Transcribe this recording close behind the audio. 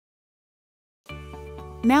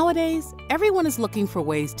Nowadays, everyone is looking for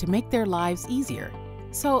ways to make their lives easier.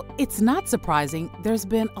 So it's not surprising there's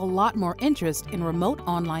been a lot more interest in remote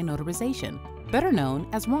online notarization, better known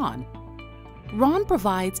as RON. RON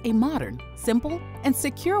provides a modern, simple, and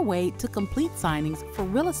secure way to complete signings for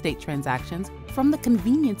real estate transactions from the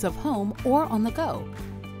convenience of home or on the go.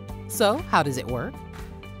 So how does it work?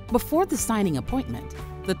 Before the signing appointment,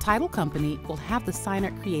 the title company will have the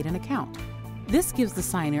signer create an account. This gives the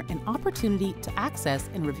signer an opportunity to access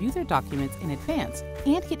and review their documents in advance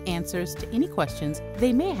and get answers to any questions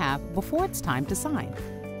they may have before it's time to sign.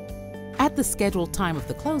 At the scheduled time of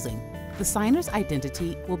the closing, the signer's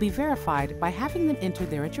identity will be verified by having them enter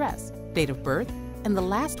their address, date of birth, and the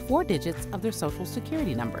last 4 digits of their Social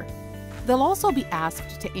Security number. They'll also be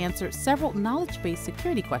asked to answer several knowledge-based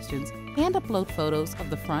security questions and upload photos of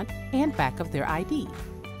the front and back of their ID.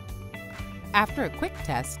 After a quick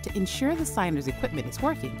test to ensure the signer's equipment is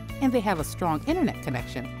working and they have a strong internet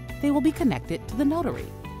connection, they will be connected to the notary.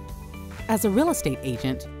 As a real estate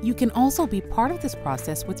agent, you can also be part of this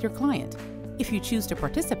process with your client. If you choose to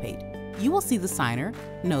participate, you will see the signer,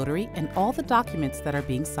 notary, and all the documents that are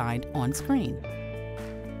being signed on screen.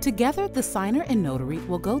 Together, the signer and notary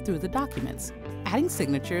will go through the documents, adding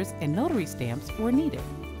signatures and notary stamps where needed.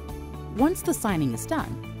 Once the signing is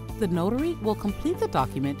done, the notary will complete the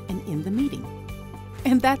document and end the meeting.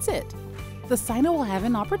 And that's it. The signer will have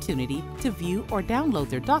an opportunity to view or download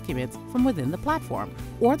their documents from within the platform,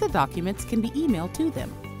 or the documents can be emailed to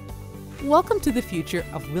them. Welcome to the future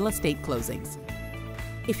of real estate closings.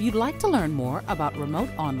 If you'd like to learn more about remote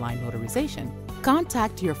online notarization,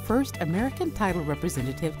 contact your First American Title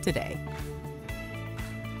representative today.